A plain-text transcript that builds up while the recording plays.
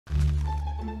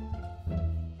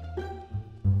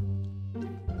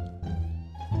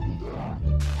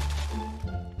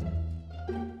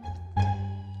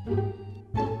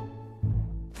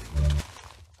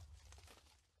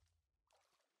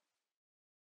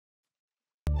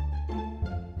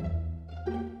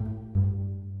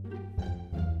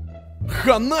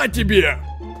Хана тебе!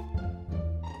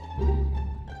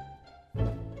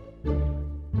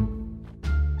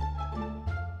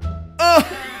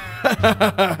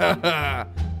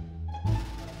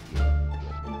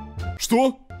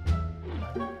 Что?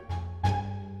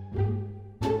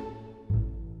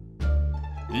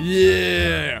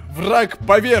 Враг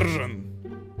повержен.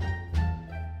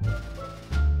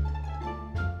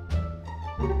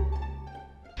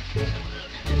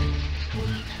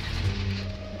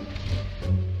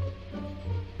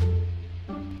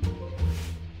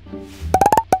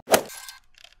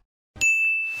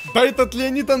 Да этот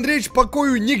Леонид Андреевич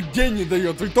покою нигде не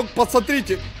дает. Вы только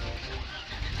посмотрите.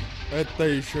 Это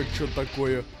еще что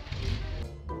такое?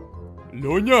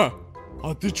 Лёня,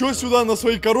 а ты чё сюда на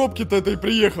своей коробке-то этой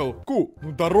приехал? Ну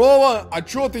здорово, а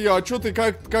чё ты,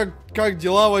 как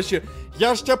дела вообще?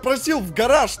 Я ж тебя просил в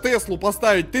гараж Теслу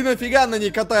поставить, ты нафига на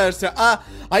ней катаешься, а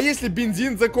если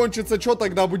бензин закончится, что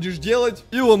тогда будешь делать?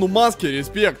 Илону Маске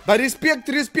респект. Да респект,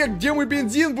 где мы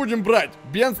бензин будем брать?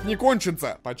 Бенз не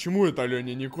кончится. Почему это,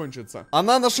 Лёня, не кончится?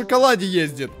 Она на шоколаде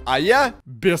ездит, а я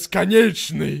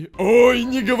бесконечный. Ой,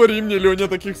 не говори мне, Лёня,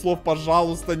 таких слов,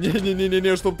 пожалуйста.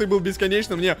 Не, чтоб ты был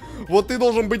бесконечным, не. Вот ты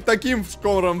должен быть таким в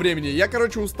скором времени. Я,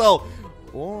 короче, устал.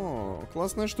 О,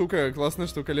 классная штука,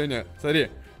 Лёня. Смотри.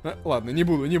 Ладно, не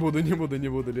буду,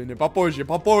 Лёня. Попозже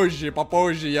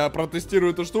я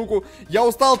протестирую эту штуку. Я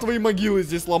устал твои могилы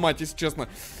здесь ломать, если честно.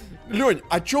 Лёнь,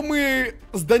 а чё мы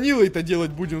с Данилой-то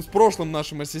делать будем, с прошлым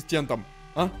нашим ассистентом?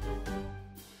 А?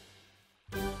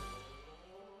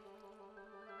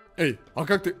 Эй, а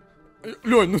как ты...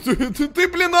 Лёнь, ну ты,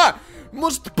 блин,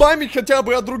 может, память хотя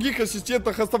бы о других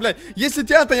ассистентах оставлять. Если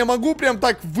тебя-то я могу прям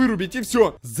так вырубить, и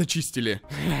все. Зачистили.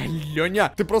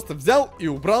 Лёня, ты просто взял и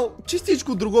убрал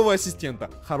частичку другого ассистента.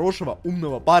 Хорошего,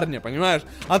 умного парня, понимаешь?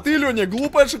 А ты, Лёня,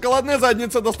 глупая шоколадная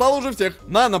задница, достал уже всех.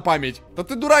 На память. Да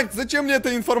ты дурак, зачем мне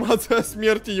эта информация о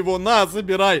смерти его? На,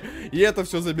 забирай. И это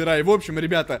все забирай. В общем,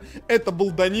 ребята, это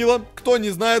был Данила. Кто не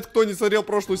знает, кто не смотрел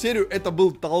прошлую серию, это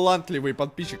был талантливый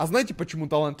подписчик. А знаете, почему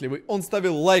талантливый? Он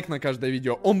ставил лайк на каждое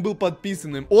видео. Он был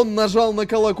подписанным. Он нажал на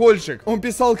колокольчик. Он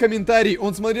писал комментарий.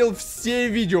 Он смотрел все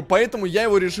видео. Поэтому я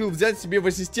его решил взять себе в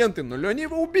ассистенты. Но Лёня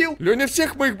его убил. Лёня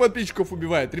всех моих подписчиков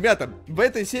убивает. Ребята, в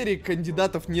этой серии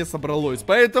кандидатов не собралось.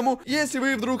 Поэтому, если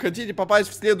вы вдруг хотите попасть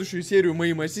в следующую серию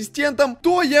моим ассистентом,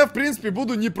 то я, в принципе,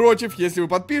 буду не против, если вы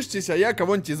подпишетесь, а я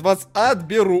кого-нибудь из вас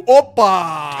отберу.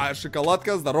 Опа!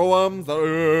 Шоколадка, здорово.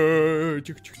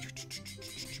 Тихо.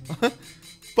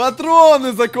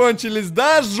 Патроны закончились,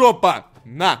 да, жопа?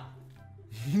 На.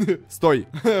 Стой.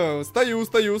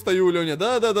 Стою, Лёня.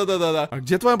 Да. А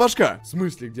где твоя башка? В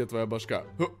смысле, где твоя башка?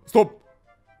 Стоп.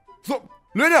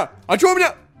 Лёня, а чё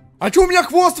у меня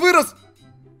хвост вырос?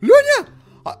 Лёня?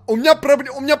 У меня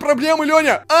проблемы,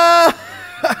 Лёня.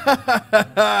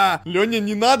 Лёня,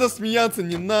 не надо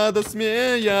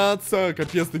смеяться.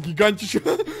 Капец, ты гигантище.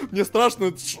 Мне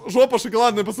страшно. Жопа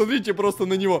шоколадная, посмотрите просто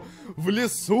на него. В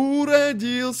лесу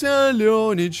родился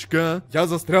Лёнечка. Я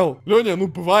застрял. Лёня, ну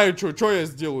бывает, что я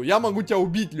сделаю? Я могу тебя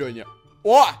убить, Лёня.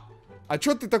 О! А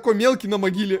чё ты такой мелкий на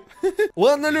могиле?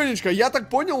 Ладно, Ленечка, я так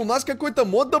понял, у нас какой-то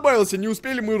мод добавился. Не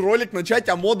успели мы ролик начать,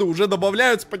 а моды уже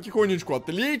добавляются потихонечку.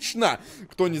 Отлично!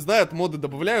 Кто не знает, моды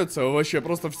добавляются вообще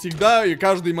просто всегда и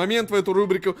каждый момент в эту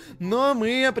рубрику. Но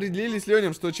мы определились с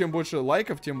Ленем, что чем больше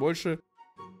лайков, тем больше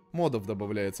модов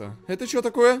добавляется. Это что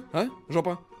такое? А?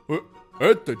 Жопа?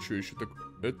 Это что еще такое?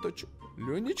 Это что?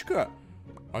 Ленечка?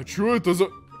 А что это за...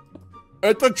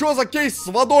 Это что за кейс с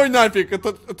водой нафиг?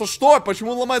 Это что?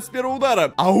 Почему он ломает с первого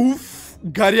удара? Ауф,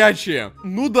 горячее.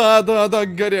 Ну да,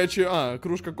 горячее. А,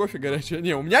 кружка кофе горячая.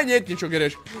 Не, у меня нет ничего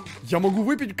горячего. Я могу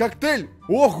выпить коктейль.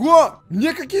 Ого!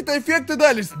 Мне какие-то эффекты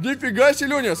дались. Нифига себе,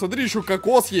 Лёня. Смотри, еще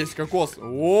кокос есть, кокос.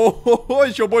 О-хо-хо,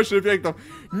 еще больше эффектов.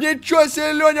 Ничего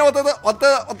себе, Лёня, вот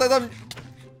это...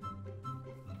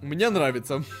 Мне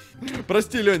нравится.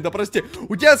 Прости, Лёнь, да прости.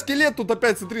 У тебя скелет тут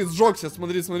опять, смотри, сжёгся.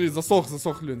 Смотри, засох,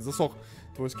 Лёнь, засох.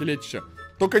 Твой скелетище.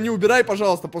 Только не убирай,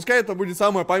 пожалуйста. Пускай это будет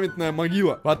самая памятная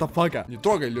могила. What the fuck? Не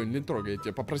трогай, Лёнь, не трогай. Я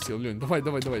тебя попросил, Лёнь. Давай,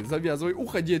 завязывай.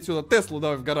 Уходи отсюда. Теслу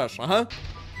давай в гараж, ага.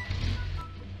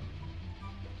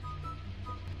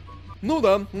 Ну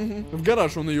да, в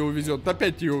гараж он ее увезет.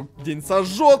 Опять ее день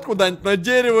сожжет, куда-нибудь на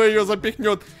дерево ее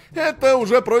запихнет. Это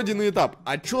уже пройденный этап.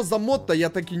 А чё за мод-то, я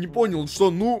так и не понял. Что,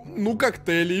 ну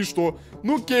коктейли, и что?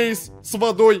 Ну кейс с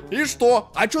водой, и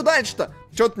что? А чё дальше-то?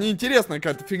 Чё-то неинтересная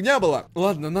какая-то фигня была.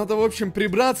 Ладно, надо, в общем,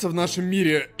 прибраться в нашем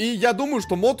мире. И я думаю,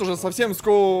 что мод уже совсем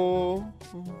скоро...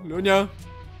 Лёня.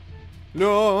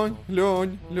 Лёнь.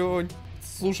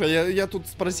 Слушай, я тут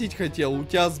спросить хотел, у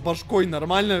тебя с башкой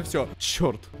нормально все?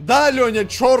 Черт. Да, Лёня,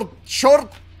 черт.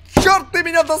 Черт, ты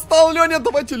меня достал, Лёня.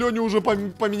 Давайте Леню уже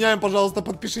поменяем, пожалуйста.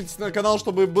 Подпишитесь на канал,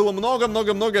 чтобы было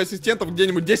много-много-много ассистентов.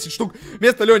 Где-нибудь 10 штук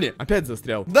вместо Лёни. Опять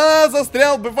застрял. Да,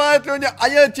 застрял, бывает, Лёня. А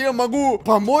я тебе могу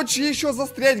помочь еще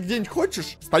застрять где-нибудь.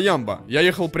 Хочешь? Стоямба. Я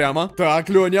ехал прямо. Так,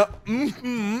 Лёня.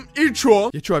 И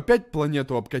чё? Я чё, опять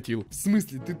планету обкатил? В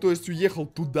смысле, ты, то есть, уехал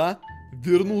туда,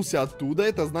 вернулся оттуда?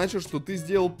 Это значит, что ты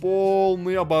сделал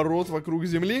полный оборот вокруг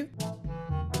Земли?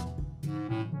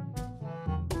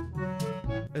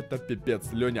 Это пипец,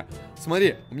 Лёня.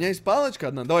 Смотри, у меня есть палочка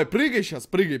одна. Давай, прыгай сейчас,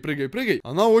 прыгай.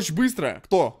 Она очень быстрая.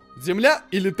 Кто? Земля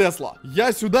или Тесла?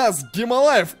 Я сюда с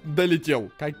Гималаев долетел.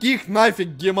 Каких нафиг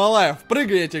Гималаев?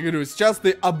 Прыгай, я тебе говорю. Сейчас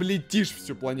ты облетишь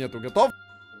всю планету. Готов?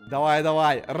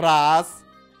 Давай. Раз.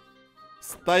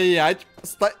 Стоять.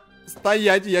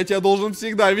 Стоять. Я тебя должен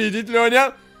всегда видеть,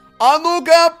 Лёня. А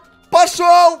ну-ка,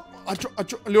 пошел! А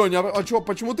чё, Лёня, а чё,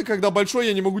 почему ты, когда большой,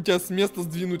 я не могу тебя с места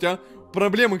сдвинуть, а?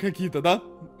 Проблемы какие-то, да?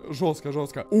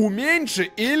 Жестко.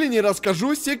 Уменьши или не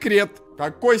расскажу секрет.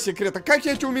 Какой секрет? А как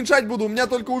я тебя уменьшать буду? У меня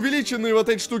только увеличенные вот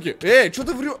эти штуки. Эй, что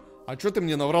ты врешь? А что ты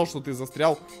мне наврал, что ты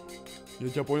застрял? Я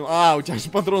тебя понял. А, у тебя же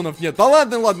патронов нет. Да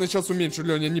ладно, сейчас уменьшу,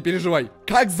 Лёня, не переживай.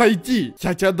 Как зайти?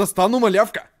 Я тебя достану,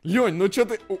 малявка. Лёнь, ну что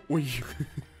ты... Ой...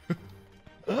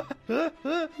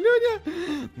 Лёня.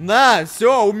 На,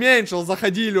 все, уменьшил.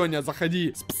 Заходи, Лёня,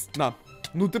 заходи. На.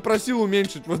 Ну ты просил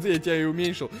уменьшить, вот я тебя и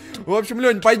уменьшил. В общем,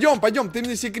 Лёнь, пойдем. Ты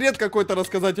мне секрет какой-то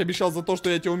рассказать обещал за то, что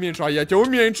я тебя уменьшу. А я тебя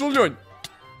уменьшил, Лёнь.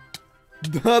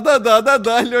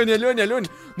 Да, Лёня.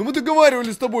 Ну мы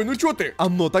договаривались с тобой, ну чё ты?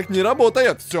 Оно так не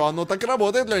работает. Все, оно так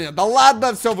работает, Лёня. Да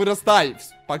ладно, все, вырастай.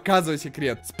 Показывай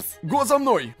секрет. Го за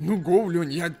мной. Ну го,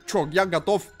 Лёня, я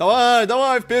готов.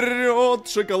 Давай, вперед,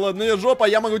 шоколадная жопа.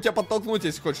 Я могу тебя подтолкнуть,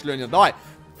 если хочешь, Лёня. Давай.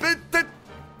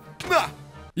 На.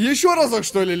 Еще разок,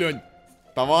 что ли, Лёнь?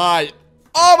 Давай.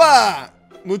 Оба!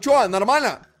 Ну чё,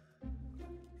 нормально?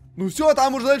 Ну все,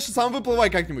 там уже дальше сам выплывай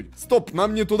как-нибудь. Стоп,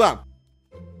 нам не туда.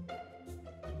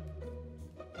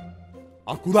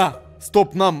 А куда?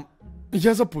 Стоп, нам...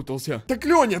 Я запутался. Так,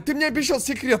 Лёня, ты мне обещал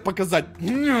секрет показать.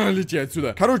 Лети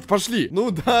отсюда. Короче, пошли.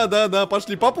 Ну да,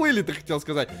 пошли. Поплыли, ты хотел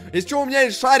сказать. Если что, у меня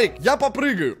есть шарик, я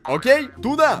попрыгаю. Окей?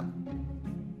 Туда.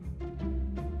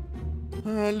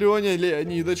 Лёня,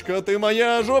 Леонидочка, ты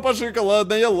моя жопа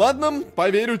шоколадная. Ладно,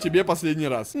 поверю тебе последний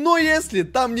раз. Но если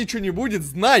там ничего не будет,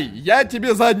 знай, я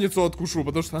тебе задницу откушу,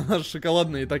 потому что она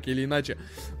шоколадная и так или иначе.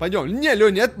 Пойдем. Не,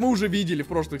 Лёня, это мы уже видели в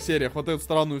прошлых сериях. Вот эту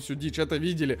странную всю дичь, это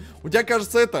видели. У тебя,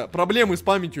 кажется, это проблемы с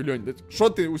памятью, Лёнь. Что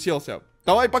ты уселся?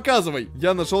 Давай, показывай.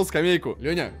 Я нашел скамейку.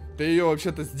 Лёня, ты ее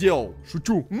вообще-то сделал.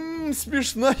 Шучу.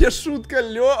 Смешная шутка,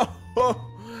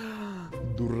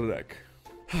 Дурак.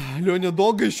 Лёня,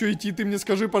 долго еще идти? Ты мне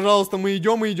скажи, пожалуйста, мы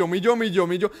идем.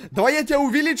 Давай я тебя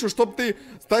увеличу, чтобы ты,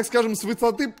 так скажем, с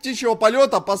высоты птичьего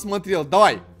полета посмотрел.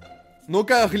 Давай.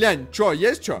 Ну-ка, глянь. Чё,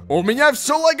 есть чё? У меня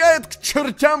все лагает к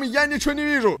чертям, я ничего не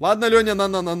вижу. Ладно, Лёня,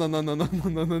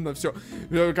 на, все.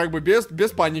 Как бы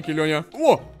без паники, Лёня.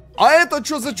 О! А это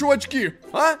что за чувачки?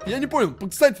 А? Я не понял.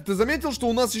 Кстати, ты заметил, что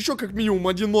у нас еще как минимум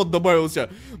один мод добавился?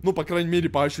 Ну, по крайней мере,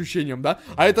 по ощущениям, да?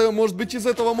 А это может быть из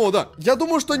этого мода. Я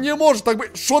думаю, что не может так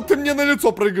быть. Что ты мне на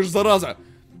лицо прыгаешь, зараза?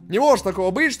 Не может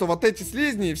такого быть, что вот эти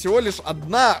слизни всего лишь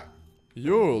одна...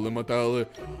 Ёлы-моталы.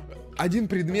 Один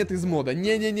предмет из мода.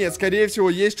 Не-не-не, скорее всего,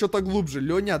 есть что-то глубже.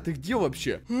 Лёня, а ты где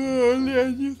вообще?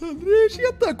 Леонид Андреевич,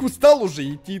 я так устал уже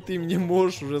идти. Ты мне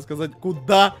можешь уже сказать,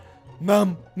 куда...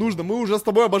 Нам нужно, мы уже с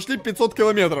тобой обошли 500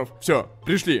 километров. Все,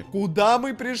 пришли. Куда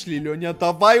мы пришли, Лёня?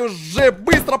 Давай уже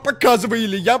быстро показывай,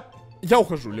 или я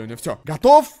ухожу, Лёня, все.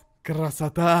 Готов?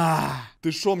 Красота!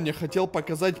 Ты шо, мне хотел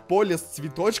показать поле с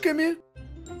цветочками?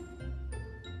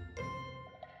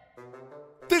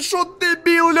 Ты шо,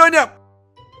 дебил, Лёня?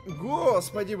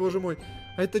 Господи, боже мой.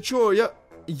 А это чё,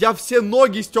 я все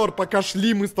ноги стер, пока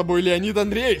шли мы с тобой, Леонид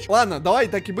Андреевич. Ладно, давай,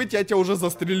 так и быть, я тебя уже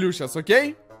застрелю сейчас,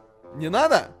 окей? Не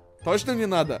надо? Точно не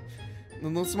надо?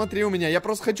 Ну смотри у меня, я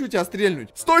просто хочу тебя стрельнуть.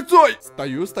 Стой!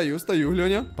 Стою,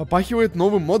 Лёня. Попахивает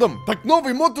новым модом. Так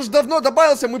новый мод уже давно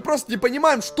добавился, мы просто не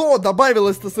понимаем, что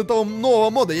добавилось-то с этого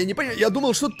нового мода. Я не понял, я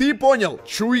думал, что ты понял.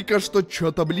 Чуйка, что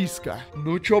что-то близко.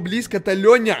 Ну чё близко-то,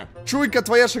 Лёня? Чуйка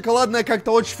твоя шоколадная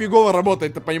как-то очень фигово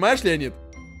работает, ты понимаешь, Леонид?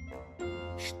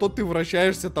 Что ты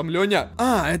вращаешься там, Лёня?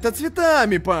 А, это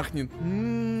цветами пахнет.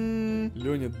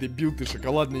 Лёня, дебил ты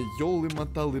шоколадный,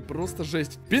 ёлы-моталы, просто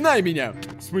жесть. Пинай меня!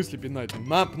 В смысле пинать?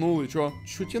 Напнул и чё?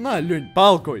 Чё тебе на, Лёнь?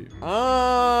 Палкой.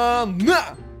 На!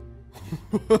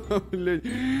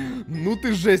 Ну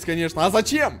ты жесть, конечно. А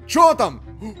зачем? Чё там?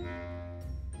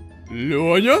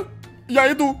 Лёня?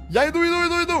 Я иду.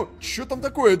 Чё там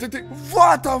такое? Ты...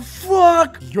 What the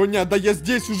fuck? Лёня, да я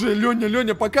здесь уже.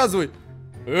 Лёня, показывай.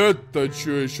 Это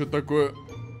чё еще такое?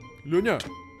 Лёня,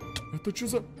 это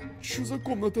что за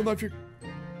комната нафиг?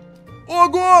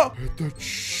 Ого! Это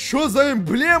что за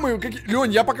эмблемы?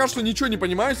 Лёнь, я пока что ничего не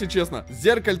понимаю, если честно.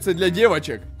 Зеркальце для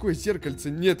девочек. Какое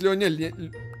зеркальце? Нет, Лёня,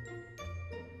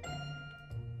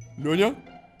 Лёня?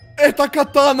 Это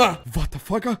катана! What the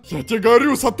fuck? Я тебе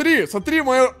говорю, смотри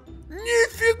мою...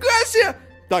 Нифига себе!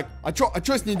 Так, а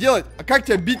чё с ней делать? А как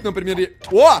тебя бить, например?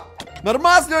 О!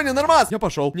 Нормас, Лёня, нормас! Я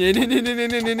пошел. Не,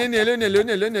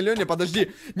 Лёня,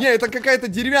 подожди. Не, это какая-то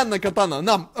деревянная катана.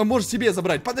 Нам, можешь себе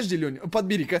забрать. Подожди, Лёня,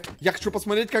 подбери-ка. Я хочу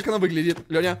посмотреть, как она выглядит.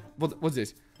 Лёня, вот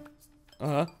здесь.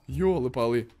 Ага,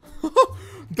 ёлы-палы.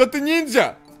 Да ты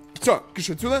ниндзя! Все,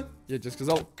 кыш отсюда. Я тебе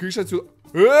сказал, кыш отсюда.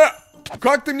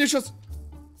 Как ты мне сейчас...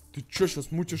 Ты чё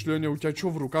сейчас мутишь, Лёня? У тебя что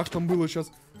в руках там было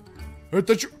сейчас?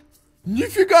 Это чё?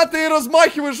 Нифига ты и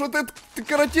размахиваешь, вот это, ты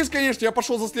каратист, конечно. Я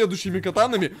пошел за следующими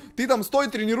катанами. Ты там стой,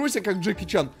 тренируйся, как Джеки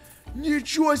Чан.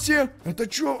 Ничего себе, это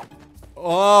чё?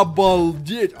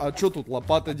 Обалдеть. А что тут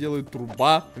лопата делает,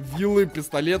 труба, вилы,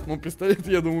 пистолет? Ну, пистолет,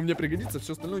 я думаю, мне пригодится,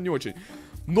 все остальное не очень.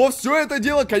 Но все это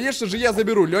дело, конечно же, я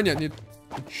заберу. Лёня, ты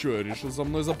чё, решил за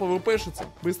мной за ПВПшиться?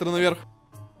 Быстро наверх.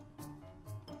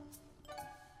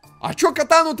 А чё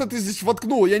катану-то ты здесь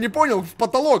воткнул? Я не понял, в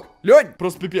потолок. Лёнь,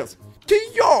 просто пипец. Ты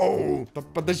йоу! Да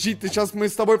подожди, сейчас мы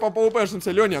с тобой по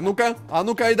ПВПшимся, Лёня. Ну-ка,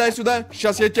 дай сюда.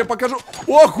 Сейчас я тебе покажу.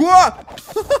 Ого!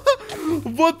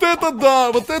 Вот это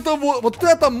да! Вот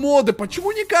это моды.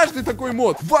 Почему не каждый такой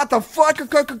мод? What the fuck?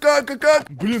 Как?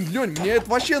 Блин, Лёнь, мне это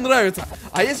вообще нравится.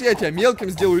 А если я тебя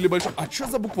мелким сделаю или большим? А что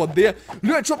за буква Д?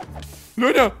 Лёнь, что?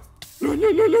 Лёня!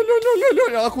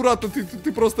 Лёня, аккуратно,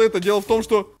 ты просто это, дело в том,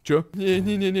 что... Чё?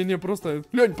 Не, просто...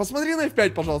 Лёнь, посмотри на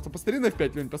F5, пожалуйста, посмотри на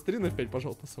F5, Лёнь, посмотри на F5,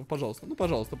 пожалуйста, ну,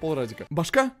 пожалуйста, полрадика.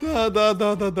 Башка?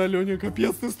 Да, Лёня,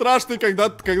 капец, ты страшный, когда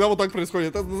вот так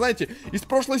происходит. Это, знаете, из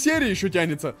прошлой серии еще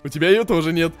тянется. У тебя ее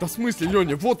тоже нет. Да в смысле,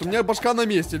 Лёня, вот, у меня башка на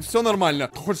месте, все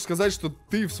нормально. Ты хочешь сказать, что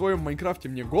ты в своем Майнкрафте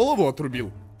мне голову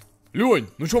отрубил? Лёнь,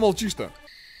 ну чё молчишь-то?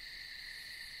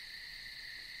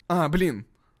 Блин.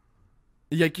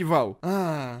 Я кивал.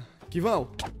 Кивал.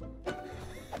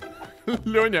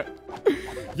 Лёня,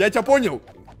 я тебя понял.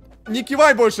 Не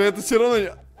кивай больше, это все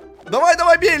равно...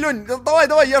 Давай, бей, Лёнь,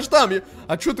 давай, я ж там.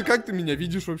 А чё ты, как ты меня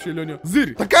видишь вообще, Лёня?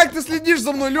 Зырь, да как ты следишь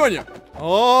за мной, Лёня?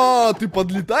 Ты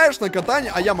подлетаешь на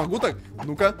катание, а я могу так?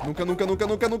 Ну-ка.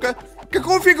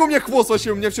 Какого фига у меня хвост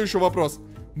вообще? У меня все еще вопрос.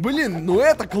 Блин, ну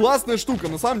это классная штука,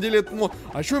 на самом деле это мод.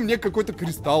 А еще мне какой-то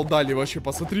кристалл дали вообще,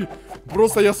 посмотри.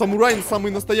 Просто я самураем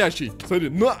самый настоящий. Смотри,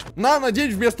 на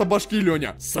надеть вместо башки,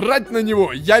 Лёня. Срать на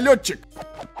него, я летчик.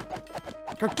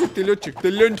 Какой ты летчик? Ты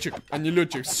Ленчик, а не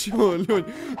летчик. Все, Лёнь,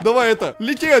 давай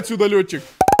лети отсюда, летчик.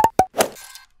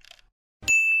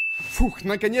 Фух,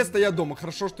 наконец-то я дома.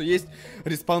 Хорошо, что есть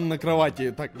респаун на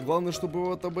кровати. Так, главное, чтобы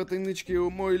вот об этой нычке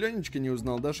мой Ленечка не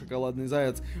узнал, да, шоколадный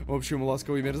заяц. В общем,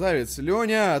 ласковый мерзавец.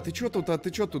 Лёня, ты чё тут,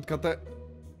 Опа-на,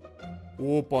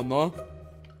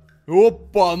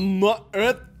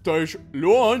 это еще...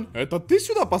 Лёнь, это ты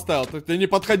сюда поставил? Ты не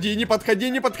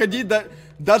подходи, да,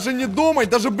 даже не думай,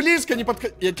 даже близко не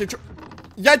подходи.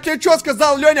 Я тебе чё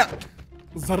сказал, Лёня?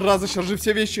 Зараза, сейчас же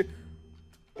все вещи...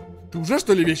 Ты уже,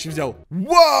 что ли, вещи взял?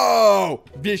 Вау!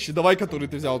 Вещи, давай, которые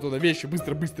ты взял оттуда. Вещи,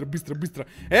 быстро.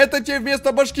 Это тебе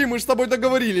вместо башки, мы же с тобой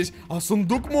договорились. А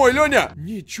сундук мой, Лёня.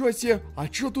 Ничего себе. А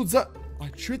что тут за... А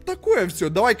что это такое все?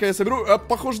 Давай-ка я соберу.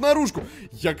 Похоже на оружку.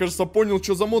 Я, кажется, понял,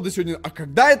 что за моды сегодня. А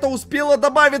когда это успело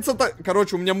добавиться-то?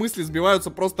 Короче, у меня мысли сбиваются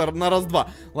просто на раз-два.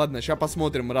 Ладно, сейчас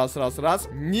посмотрим. Раз.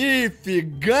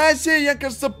 Нифига себе. Я,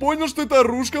 кажется, понял, что эта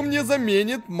оружка мне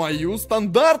заменит мою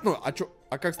стандартную.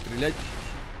 А как стрелять?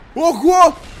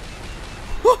 Ого!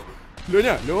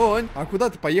 Лёнь, а куда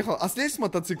ты поехал? А слезь с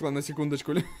мотоцикла на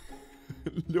секундочку,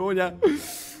 Лёня.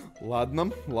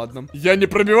 Ладно. Я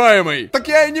непробиваемый. Так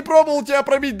я и не пробовал тебя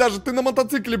пробить даже, ты на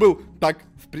мотоцикле был. Так,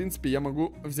 в принципе, я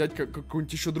могу взять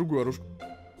какую-нибудь еще другую оружку.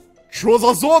 Чё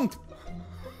за зонт?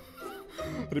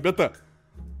 Ребята,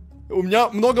 у меня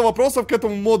много вопросов к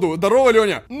этому моду. Здорово,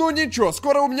 Лёня. Ну ничего,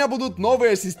 скоро у меня будут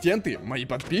новые ассистенты, мои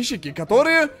подписчики,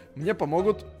 которые мне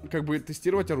помогут, как бы,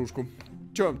 тестировать оружку.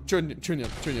 Чё нет.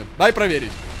 Дай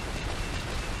проверить.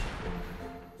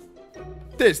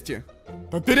 Тести.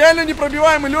 Да ты реально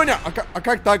непробиваемый, Лёня. А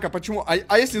как так? А почему?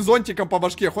 А если зонтиком по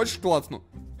башке? Хочешь клацну?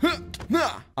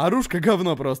 На! Оружка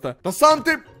говно просто. Да сам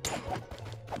ты...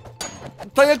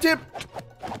 Да я тебе,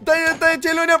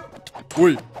 Лёня.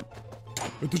 Ой.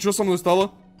 Это что со мной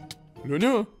стало?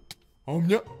 Лёня? А у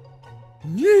меня...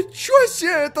 Ничего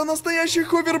себе, это настоящий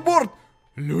ховерборд.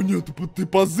 Лёня, ты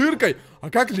позыркай. А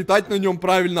как летать на нем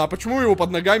правильно? А почему его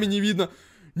под ногами не видно?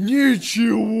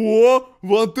 Ничего,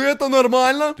 вот это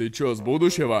нормально. Ты чё, с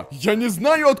будущего? Я не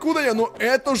знаю, откуда я, но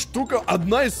эта штука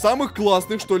одна из самых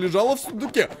классных, что лежала в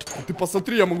сундуке. Ты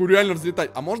посмотри, я могу реально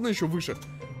взлетать. А можно еще выше?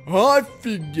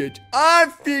 Офигеть,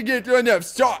 офигеть, Лёня,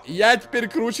 все, я теперь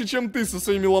круче, чем ты со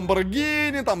своими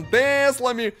ламборгини, там,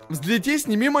 Теслами. Взлети,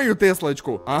 сними мою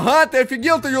Теслочку. Ага, ты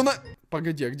офигел, ты ее на...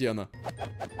 Погоди, а где она?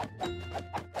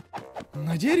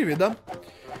 На дереве, да?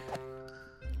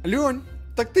 Лёнь,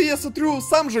 так ты, я смотрю,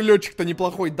 сам же летчик-то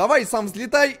неплохой. Давай сам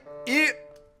взлетай и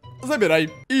забирай.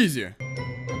 Изи.